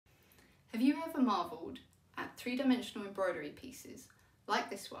Have you ever marvelled at three-dimensional embroidery pieces like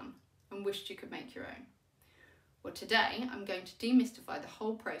this one and wished you could make your own? Well, today I'm going to demystify the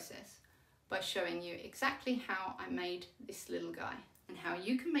whole process by showing you exactly how I made this little guy and how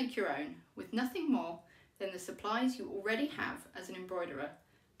you can make your own with nothing more than the supplies you already have as an embroiderer,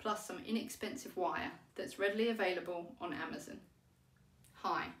 plus some inexpensive wire that's readily available on Amazon.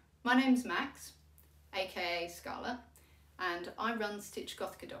 Hi, my name's Max, aka Scarlett, and I run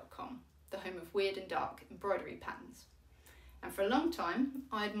StitchGothika.com, the home of weird and dark embroidery patterns. And for a long time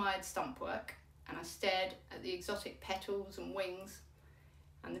I admired Stumpwork, and I stared at the exotic petals and wings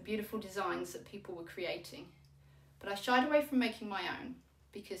and the beautiful designs that people were creating. But I shied away from making my own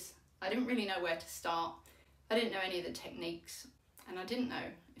because I didn't really know where to start, I didn't know any of the techniques, and I didn't know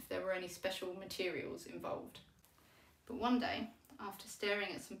if there were any special materials involved. But one day, after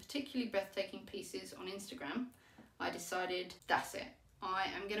staring at some particularly breathtaking pieces on Instagram, I decided, that's it. I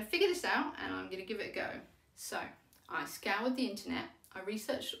am going to figure this out and I'm going to give it a go. So I scoured the internet, I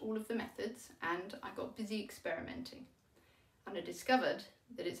researched all of the methods, and I got busy experimenting. And I discovered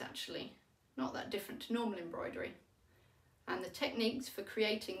that it's actually not that different to normal embroidery. And the techniques for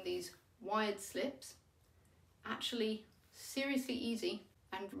creating these wired slips actually seriously easy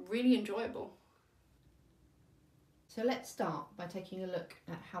and really enjoyable. So let's start by taking a look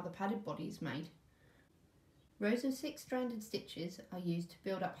at how the padded body is made. Rows of 6-stranded stitches are used to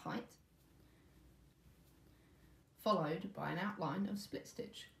build up height, followed by an outline of split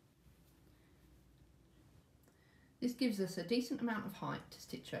stitch. This gives us a decent amount of height to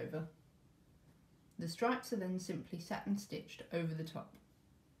stitch over. The stripes are then simply satin stitched over the top.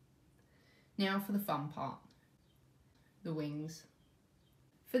 Now for the fun part, the wings.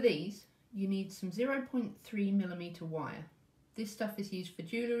 For these, you need some 0.3mm wire. This stuff is used for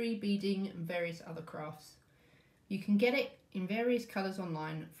jewellery, beading and various other crafts. You can get it in various colours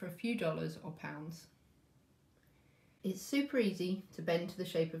online for a few dollars or pounds. It's super easy to bend to the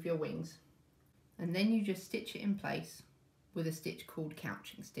shape of your wings, and then you just stitch it in place with a stitch called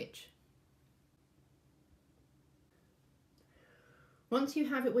couching stitch. Once you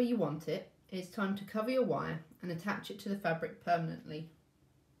have it where you want it, it's time to cover your wire and attach it to the fabric permanently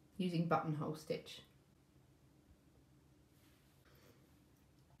using buttonhole stitch.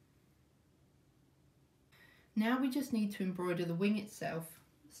 Now we just need to embroider the wing itself,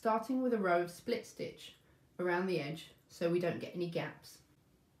 starting with a row of split stitch around the edge so we don't get any gaps.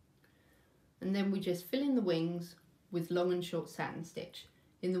 And then we just fill in the wings with long and short satin stitch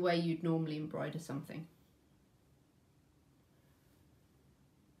in the way you'd normally embroider something.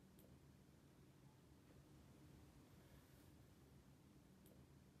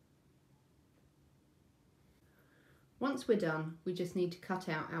 Once we're done, we just need to cut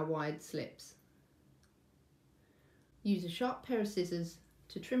out our wired slips. Use a sharp pair of scissors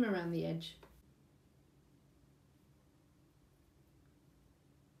to trim around the edge.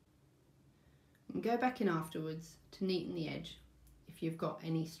 And go back in afterwards to neaten the edge if you've got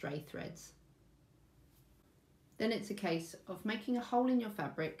any stray threads. Then it's a case of making a hole in your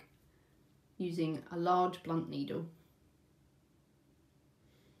fabric using a large blunt needle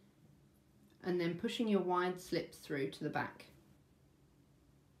and then pushing your wired slips through to the back.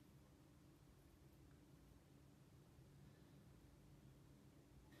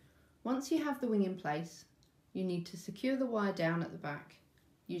 Once you have the wing in place, you need to secure the wire down at the back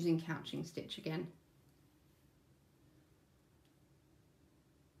using couching stitch again.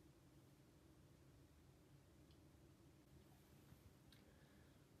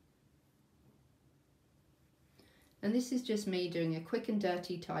 And this is just me doing a quick and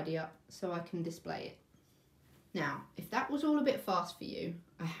dirty tidy up so I can display it. Now, if that was all a bit fast for you,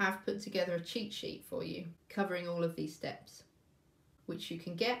 I have put together a cheat sheet for you covering all of these steps, which you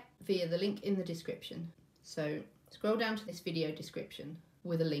can get via the link in the description. So scroll down to this video description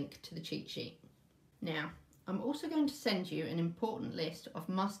with a link to the cheat sheet. Now, I'm also going to send you an important list of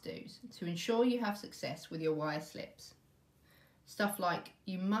must-dos to ensure you have success with your wire slips. Stuff like,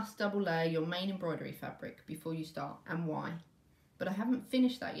 you must double layer your main embroidery fabric before you start, and why. But I haven't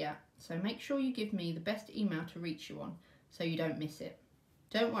finished that yet, so make sure you give me the best email to reach you on so you don't miss it.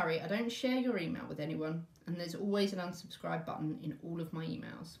 Don't worry, I don't share your email with anyone, and there's always an unsubscribe button in all of my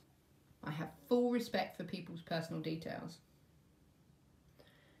emails. I have full respect for people's personal details.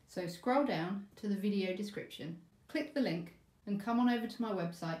 So scroll down to the video description, click the link, and come on over to my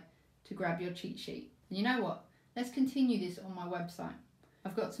website to grab your cheat sheet. And you know what? Let's continue this on my website.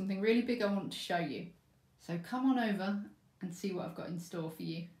 I've got something really big I want to show you. So come on over and see what I've got in store for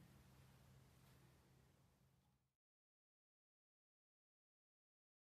you.